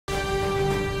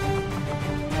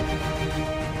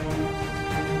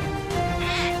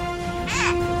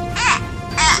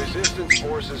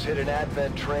forces hit an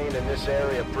advent train in this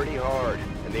area pretty hard,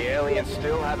 and the aliens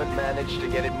still haven't managed to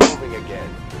get it moving again.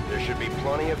 There should be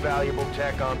plenty of valuable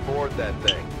tech on board that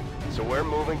thing. So we're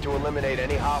moving to eliminate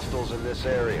any hostiles in this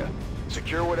area.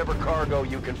 Secure whatever cargo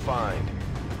you can find.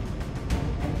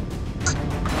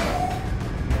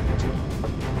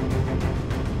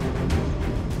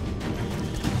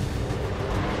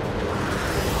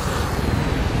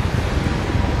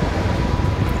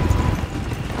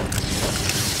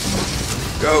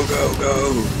 Go, go,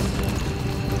 go!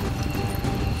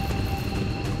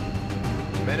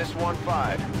 Menace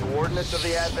 1-5. Coordinates of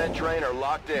the advent train are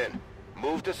locked in.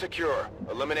 Move to secure.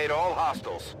 Eliminate all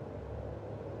hostiles.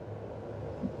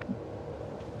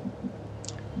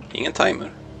 Ingen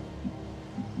timer.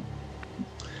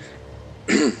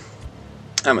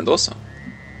 Ja, men då så.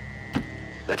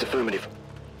 That's affirmative.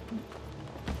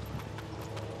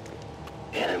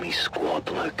 Enemy squad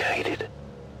located.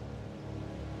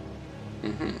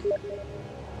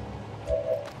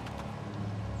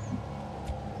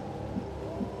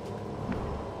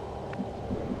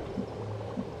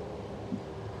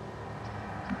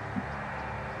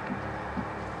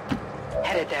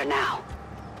 Headed there now.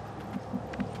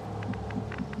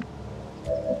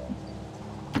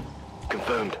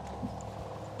 Confirmed.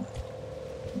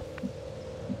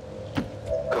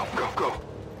 Go, go, go.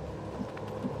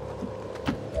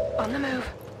 On the move.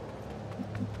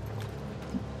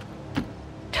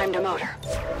 Time to motor.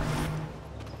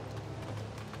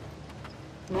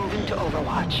 Moving to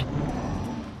Overwatch.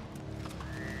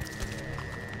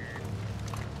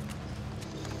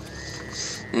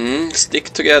 Stick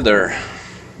together.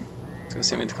 Ska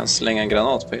se om vi inte kan slänga en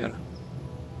granat på er.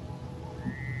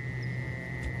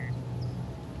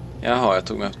 Jaha, jag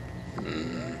tog med.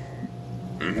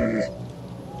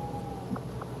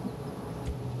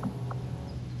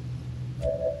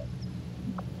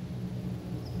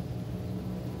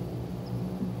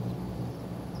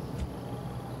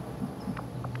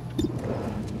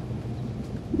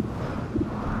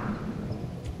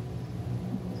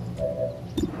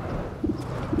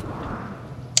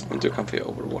 Du kan få göra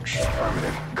Overwatch.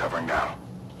 Covering now.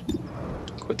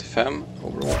 75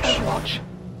 Overwatch.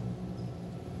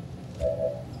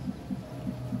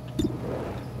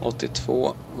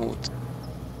 82 mot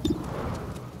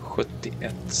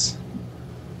 71.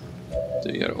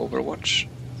 Du gör Overwatch.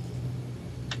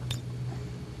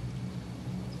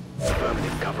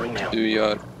 Du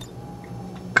gör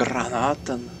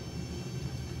granaten.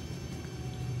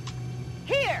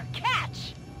 Here,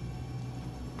 catch!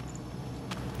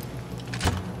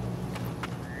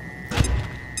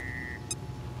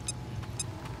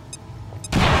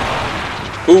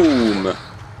 Boom!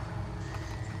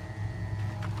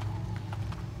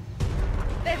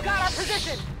 They've got our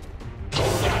position.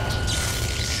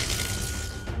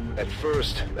 At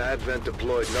first, Advent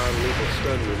deployed non-lethal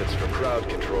stun units for crowd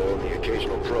control and the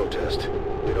occasional protest.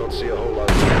 We don't see a whole lot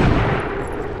of that.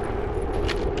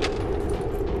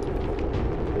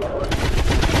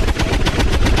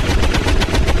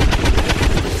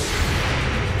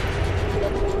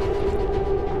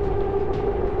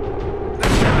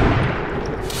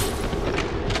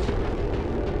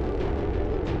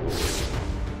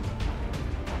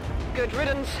 Good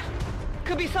riddance.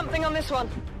 Could be something on this one.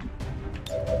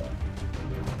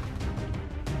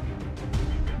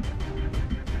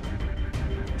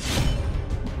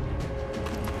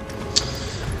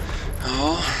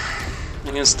 Ja,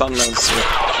 ingen standards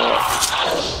kvar.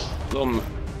 De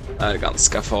är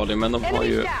ganska farliga, men de har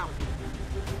ju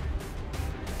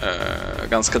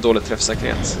ganska dålig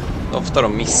träffsäkerhet. Ofta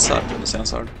de missar på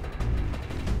sensor.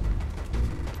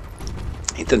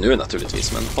 Inte nu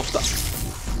naturligtvis, men ofta.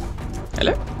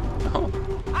 Eller? Jaha.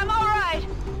 I'm all right.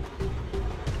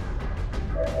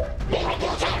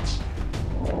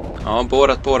 Ja,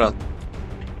 borrat.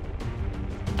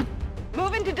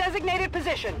 Move into designated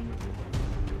position.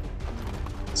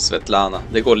 Svetlana,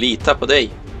 det går lita på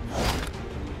dig.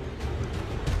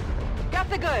 Got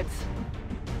the goods.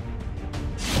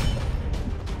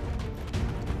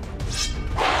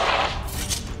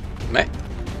 Nej.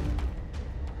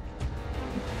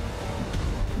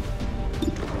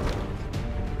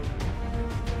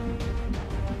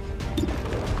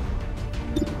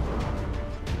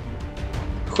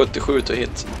 till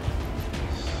hit.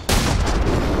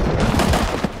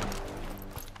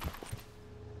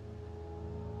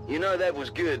 You know that was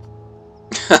good.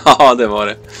 Ja, det var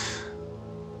det.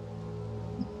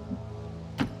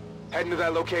 Heading to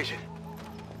that location.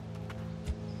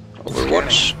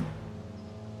 Overwatch.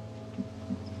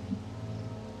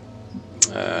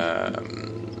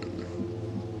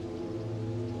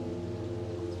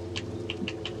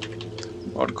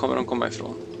 Var kommer de komma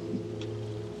ifrån?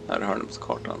 Här har ni på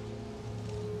kartan.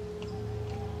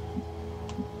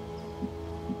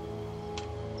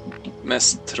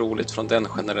 Mest troligt från den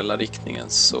generella riktningen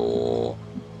så...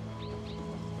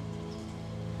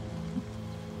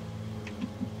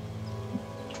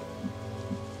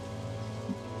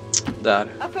 Där.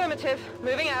 Affirmative.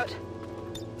 Moving out.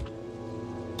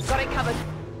 Got it covered.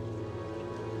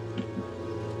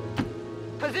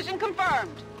 Position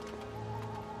confirmed.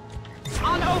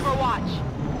 On overwatch.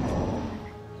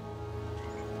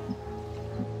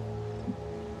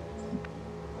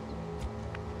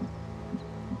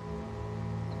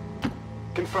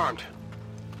 Confirmed.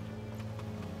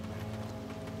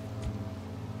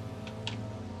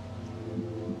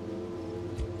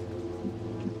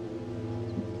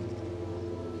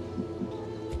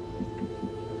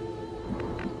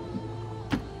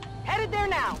 Headed there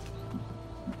now.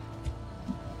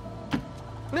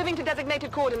 Moving to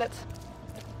designated coordinates.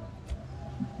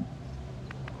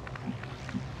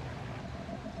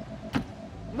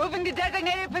 Moving to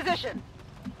designated position.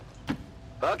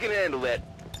 I can handle that.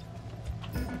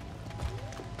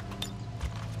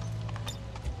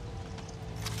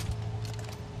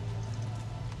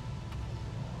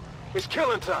 It's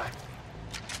killing time.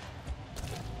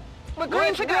 We're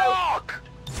going to go.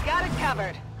 Got it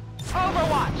covered.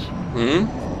 Overwatch.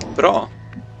 Bra.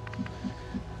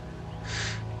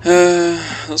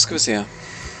 Då ska vi se.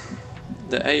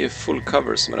 Det är ju full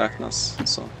cover som räknas.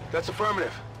 Så. That's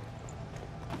affirmative.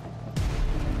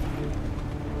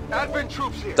 Advent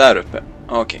troops here. Där uppe.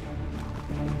 Okej.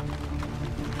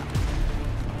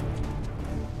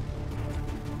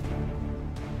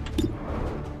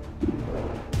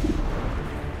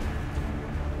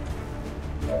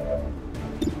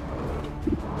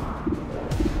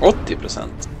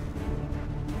 %.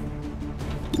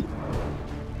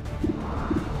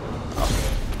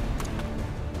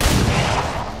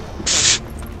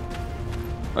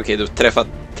 Okej, du träffat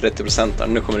 30% där.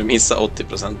 Nu kommer du missa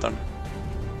 80% där.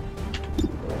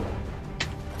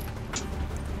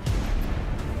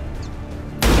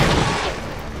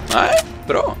 Nej,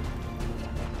 bra.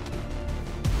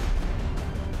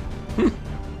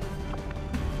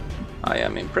 I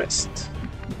am impressed.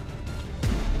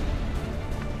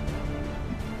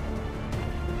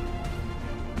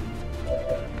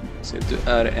 Så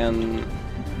du är en...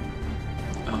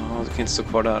 Ja, du kan inte stå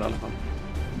kvar där i alla fall.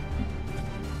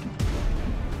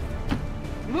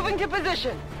 Moving to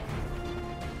position.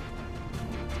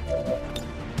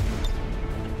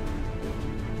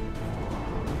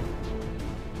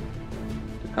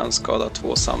 Du kan skada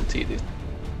 2 samtidigt.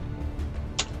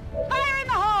 Fire in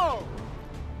the hole.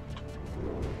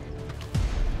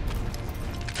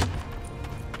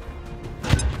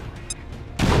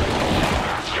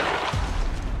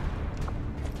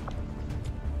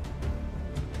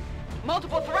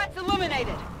 Multiple threats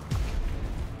eliminated.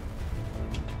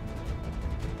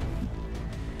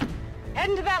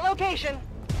 Heading to that location.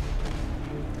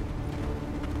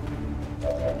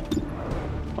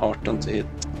 18 till hit.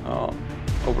 Ja.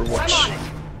 I'm Overwatch. on it.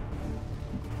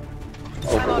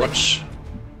 Overwatch.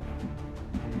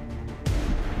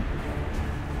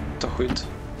 Ta skydd.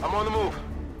 I'm on the move.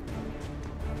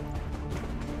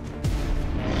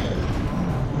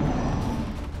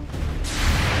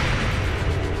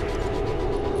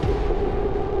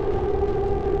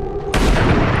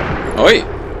 Oj!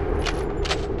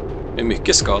 Det är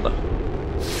mycket skada.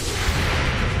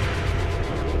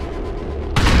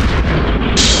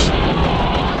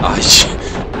 Aj!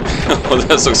 Och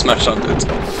det såg smärtsamt ut.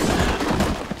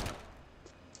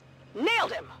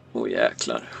 Nailed him. Åh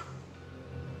jäklar.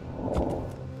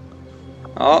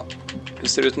 Ja, hur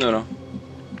ser det ut nu då?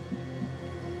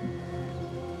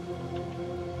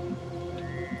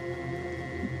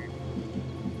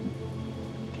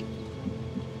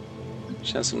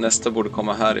 Känns som nästa borde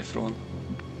komma härifrån.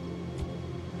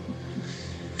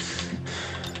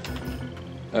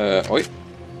 Oj.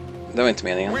 Det var inte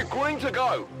meningen. We're going to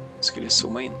go. Skulle jag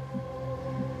zooma in.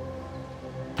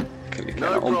 Kan vi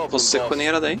kunna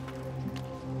ompositionera dig?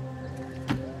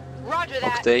 Roger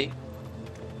Och that. dig.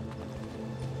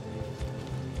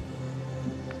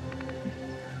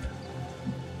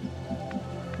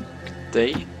 Och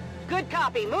dig. Good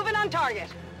copy. Moving on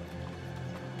target.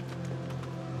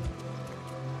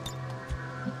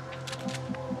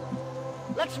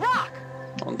 Let's rock.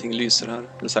 Någonting lyser här.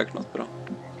 Det är säkert något bra.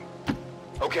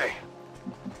 Okay.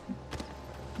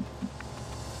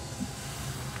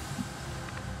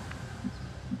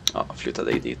 Ja, flytta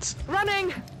dig dit.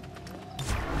 Running.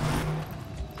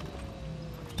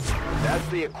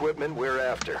 That's the equipment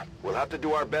we're after. We'll have to do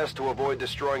our best to avoid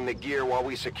destroying the gear while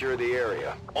we secure the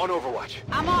area. On Overwatch.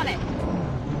 I'm on it.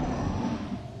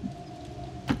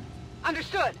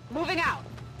 Understood. Moving out.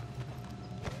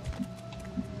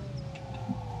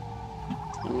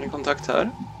 Ingen kontakt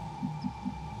här.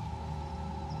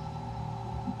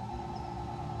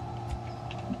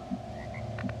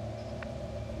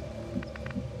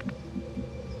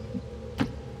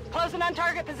 Closing on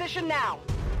target position now.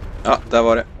 Ja, där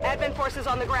var det. Advent forces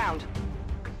on the ground.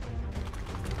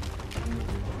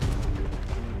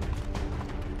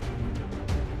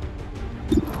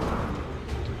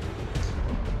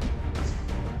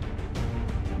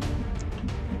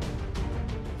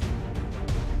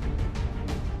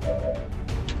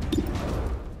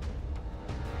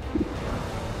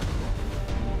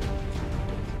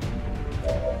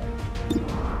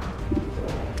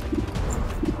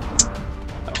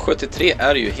 Ja, 73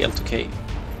 är ju helt okej.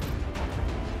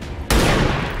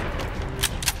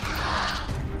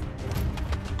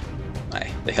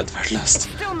 Nej, det är helt värdelöst.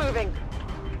 Still moving.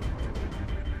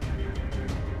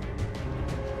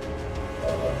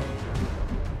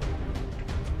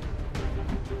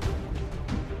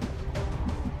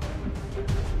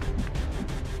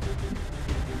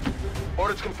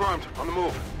 Orders confirmed. On the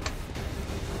move.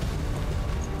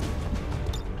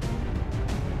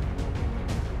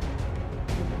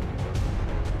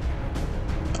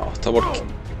 Ja, ta bort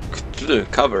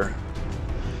cover.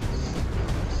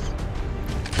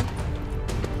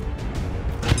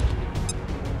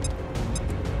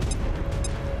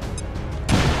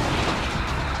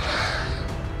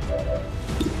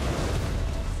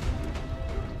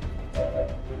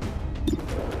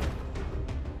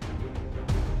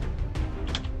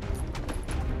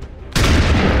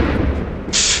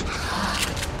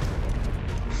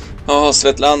 Åh,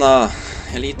 Svetlana,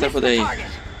 jag litar på dig.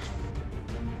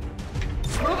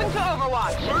 Moving to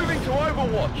Overwatch. Moving to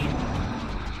Overwatch.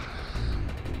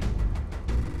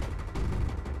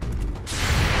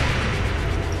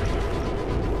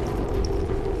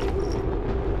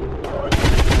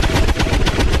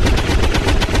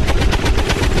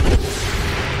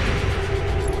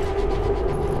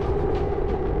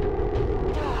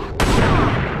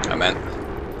 Amen.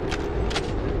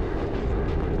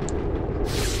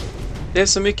 Det är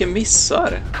så mycket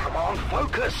missar. Come on,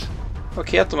 focus.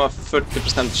 Okej att de har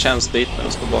 40% chans dit när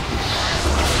de står bakom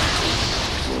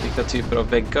olika typer av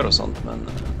väggar och sånt, men...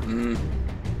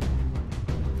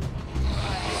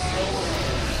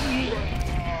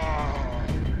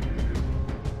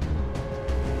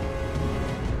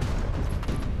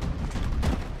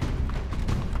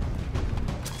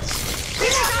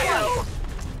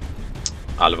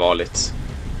 Allvarligt.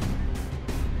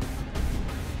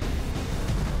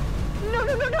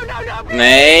 No.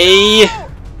 Nej!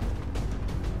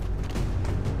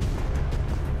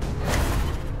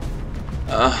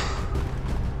 Ah.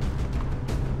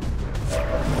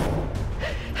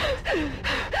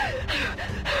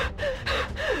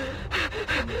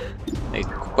 Det är ett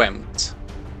skämt.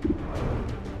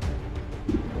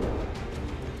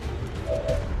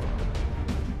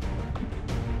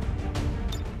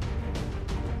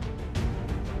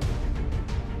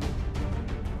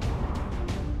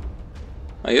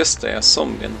 Ja just det,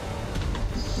 zombien.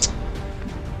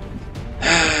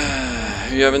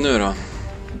 Hur gör vi nu då?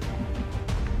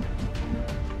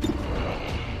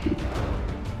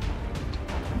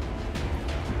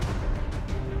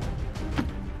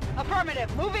 Affirmative.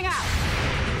 Moving out.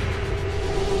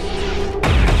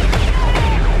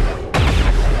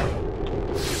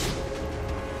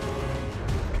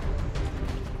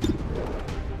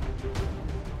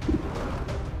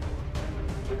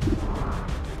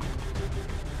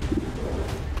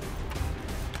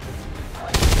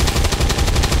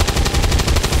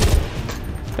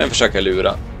 Den försöker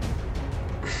lura.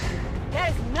 That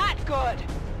is not good.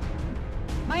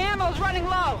 My ammo's running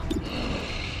low.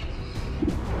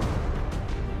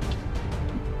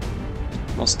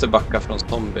 Måste backa från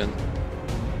zombien.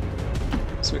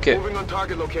 Så mycket Moving on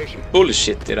target location.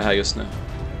 bullshit i det här just nu.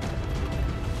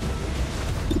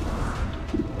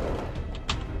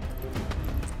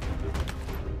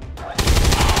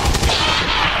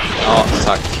 Ja,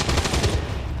 tack.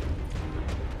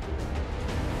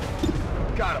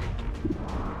 Got him.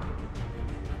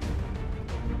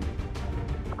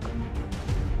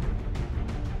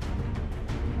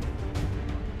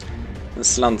 En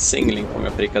slantsingling kommer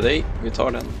jag pricka dig. Vi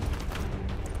tar den.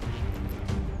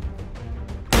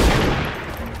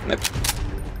 Nej.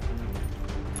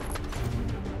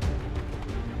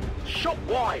 Shot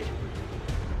wide.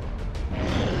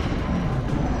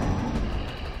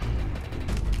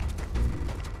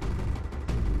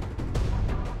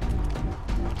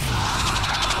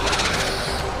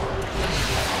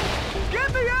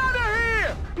 Get me out of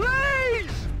here,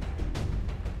 please!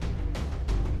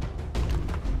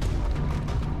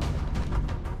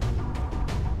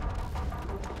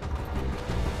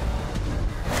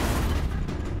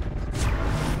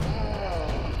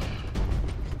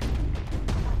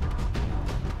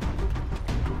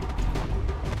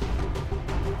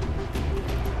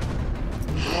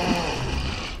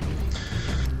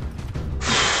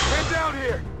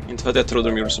 Inte för att jag trodde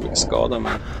de gjorde så mycket skada,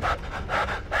 men...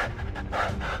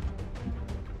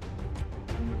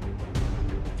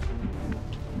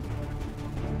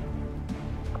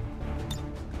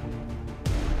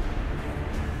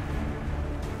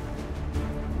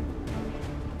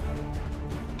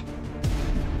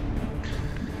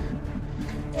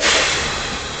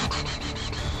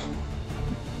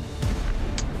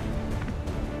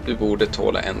 Du borde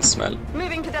tåla en smäll.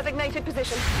 Moving to designated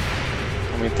position.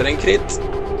 Om inte en krit.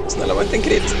 Snälla, var inte en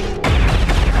krit.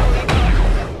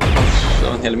 Det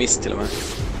var en hel miss till och med.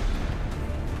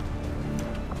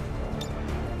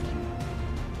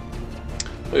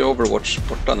 Då är Overwatch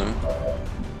borta nu.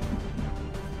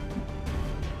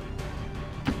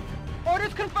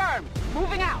 Orders confirmed.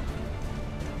 Moving out.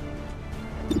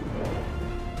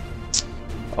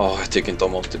 Jag tycker inte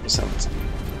om 80%.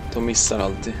 De missar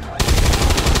alltid.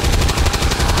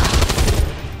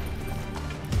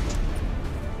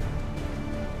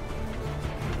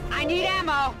 I need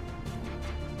ammo.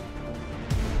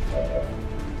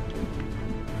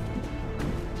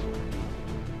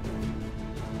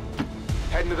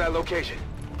 Heading to that location.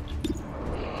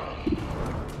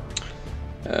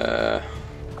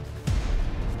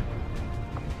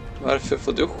 Varför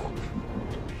får du...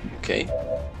 Okej.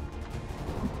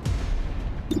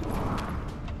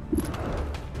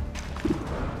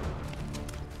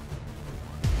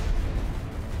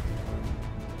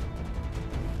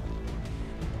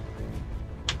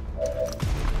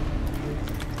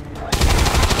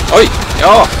 Oj!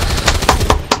 Ja!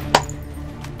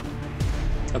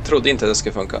 Jag trodde inte det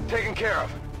skulle funka. Taken care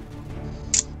of.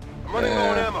 I'm running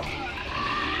low on ammo.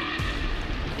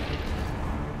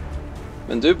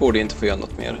 Men du borde inte få göra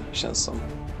något mer, känns som.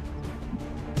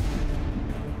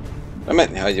 Nej,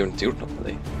 men jag har ju inte gjort något med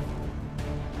dig.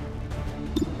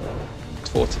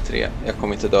 2-3. Jag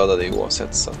kommer inte döda dig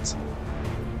oavsett, så att...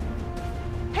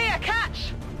 Here,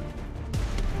 catch.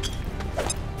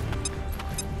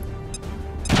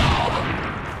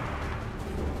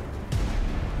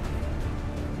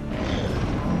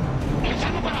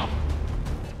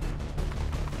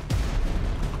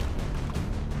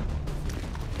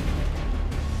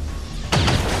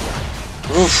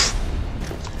 Uff.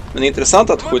 Men det är intressant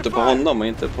att skjuta på honom och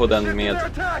inte på den med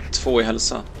 2 i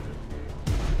hälsa.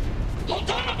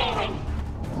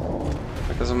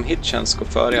 Verkar som hitchance går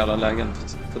före i alla lägen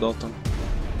för datorn.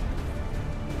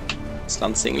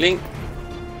 Slantsingling.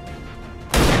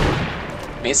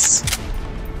 Miss.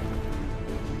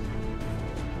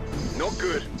 No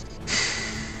good.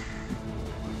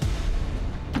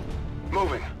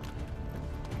 Moving.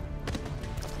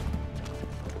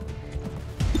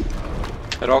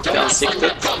 Rakt i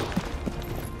ansiktet.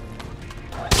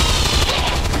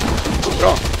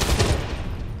 Bra.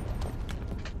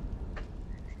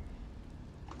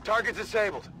 Target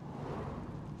disabled.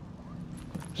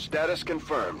 Status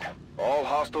confirmed. All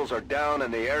hostiles are down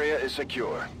and the area is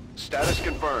secure. Status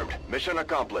confirmed. Mission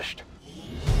accomplished.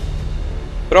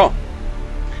 Bra.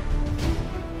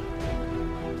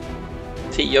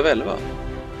 10 av 11.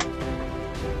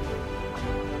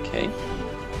 Okej.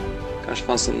 Kanske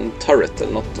fanns en turret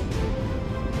eller något då.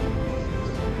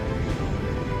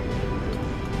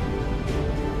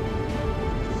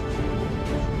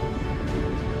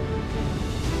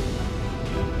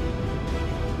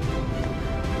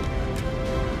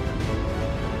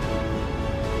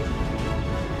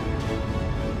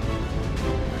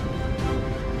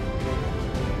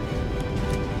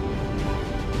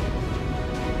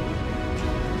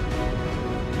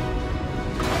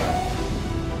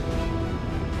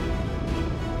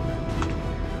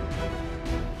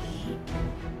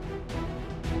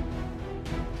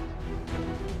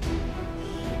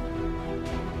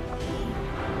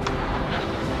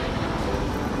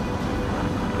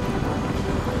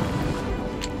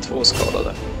 Två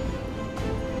skadade.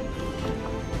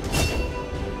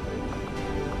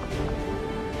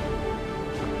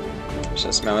 Det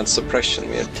känns som jag använt suppression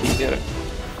mer tidigare.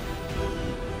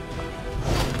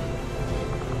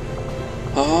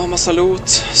 Ja, massa loot,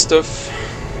 stuff.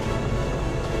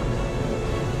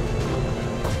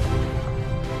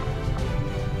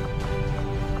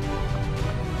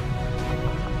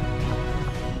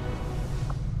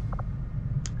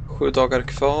 Sju dagar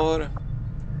kvar.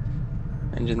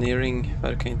 Engineering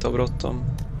verkar inte ha bråttom.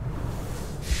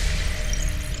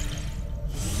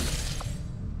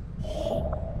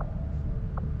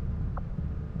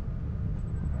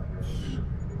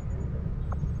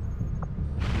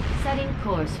 Setting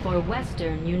course for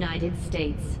Western United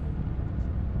States.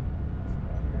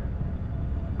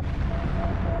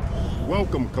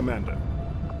 Welcome, Commander.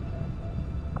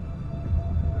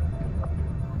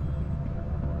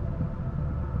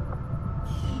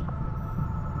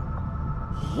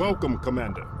 Welcome,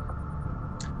 Commander.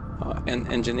 Ja, en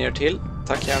engineer till.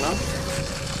 Tack gärna.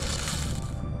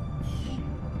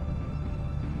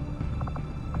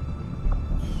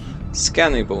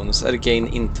 Scanning bonus. Är det gain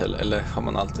intel eller har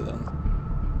man alltid den?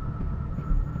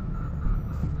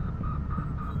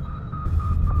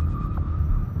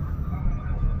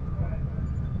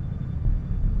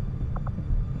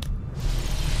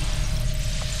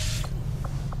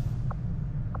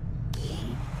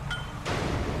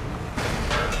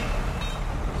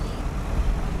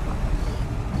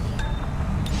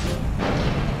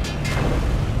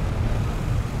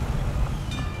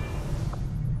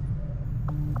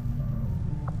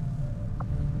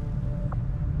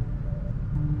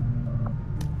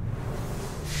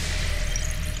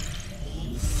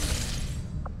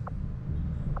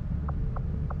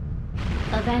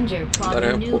 Avenger Där plotting har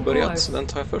jag new påbörjat, course. så den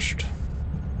tar jag först.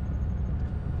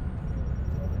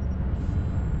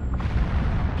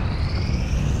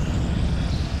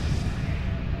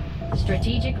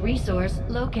 Strategic resource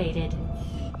located.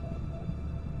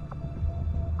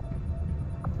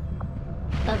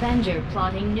 Avenger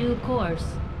plotting new course.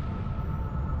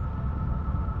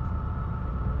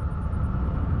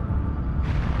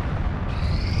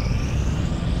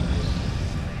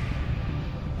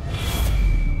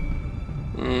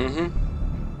 Mhm.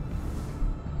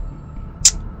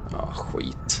 Ja,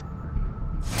 skit.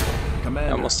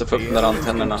 Jag måste få upp de där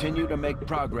antennerna. Tack,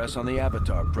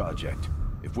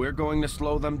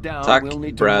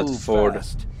 Bradford.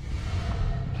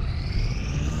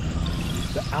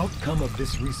 The outcome of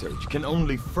this research can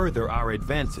only further our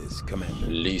advances, Commander.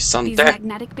 These Lysande.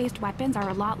 magnetic-based weapons are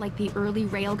a lot like the early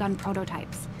railgun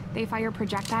prototypes. They fire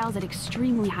projectiles at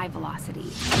extremely high velocity.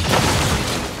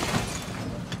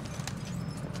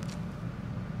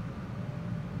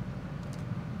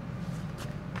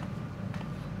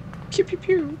 Pew, pew,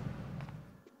 pew.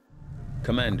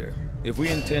 Commander, if we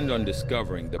intend on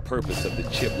discovering the purpose of the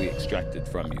chip we extracted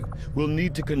from you, we'll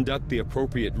need to conduct the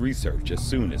appropriate research as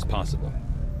soon as possible.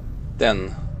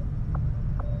 Den.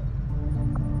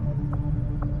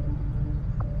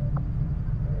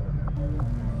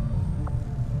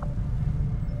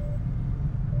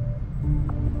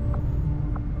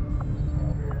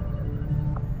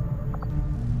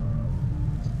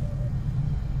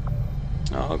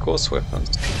 Ja, Ghost Weapons.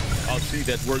 I'll see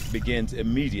that work begins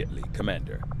immediately,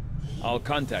 Commander. I'll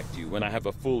contact you when I have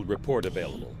a full report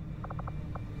available.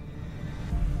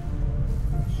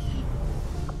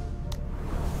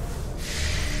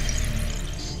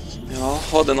 Ja,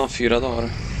 ha den om 4 dagar.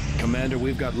 Commander,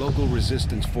 we've got local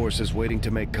resistance forces waiting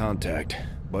to make contact,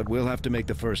 but we'll have to make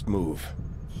the first move.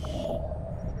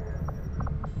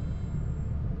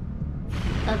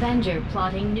 Avenger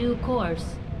plotting new course.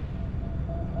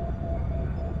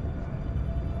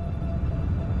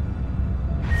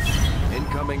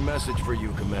 Incoming message for you,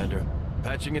 Commander.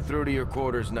 Patching it through to your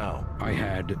quarters now. I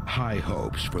had high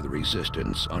hopes for the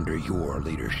Resistance under your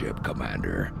leadership,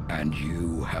 Commander, and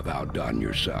you have outdone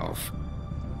yourself.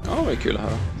 Ja, det är kul att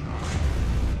höra.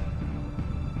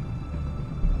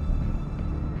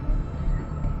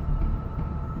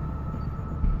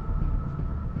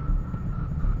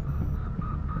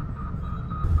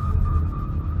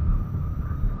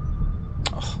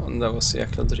 Den där var så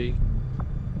jäkla dryg.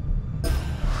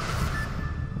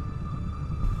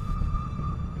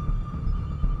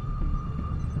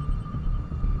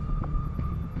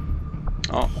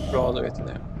 Ja, bra, då vet jag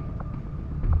det.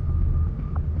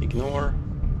 Ignore.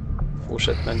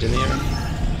 Fortsätt med engineering.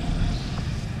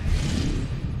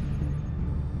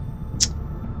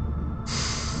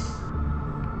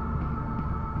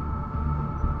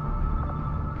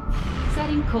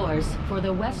 Setting course for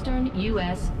the Western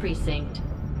U.S. precinct.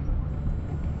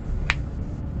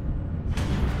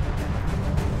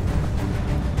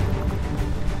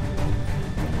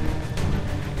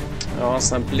 Ja, en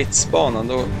sån här blitzbana,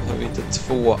 då har vi inte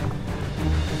 2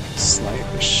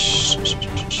 snipers.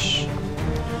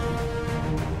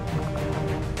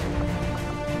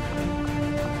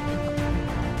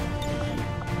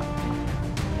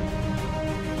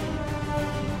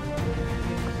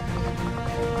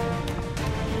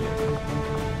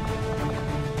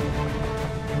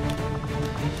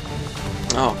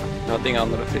 Ja, jag hade inga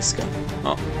andra friska.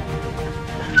 Ja.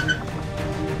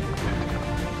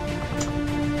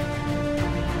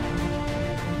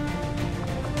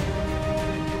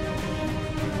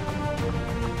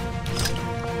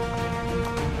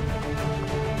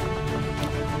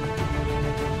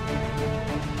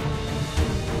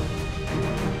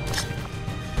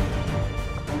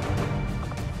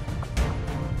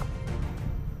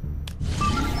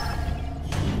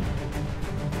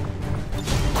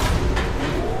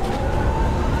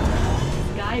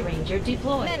 Ranger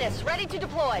deployed. Menace, ready to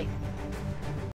deploy.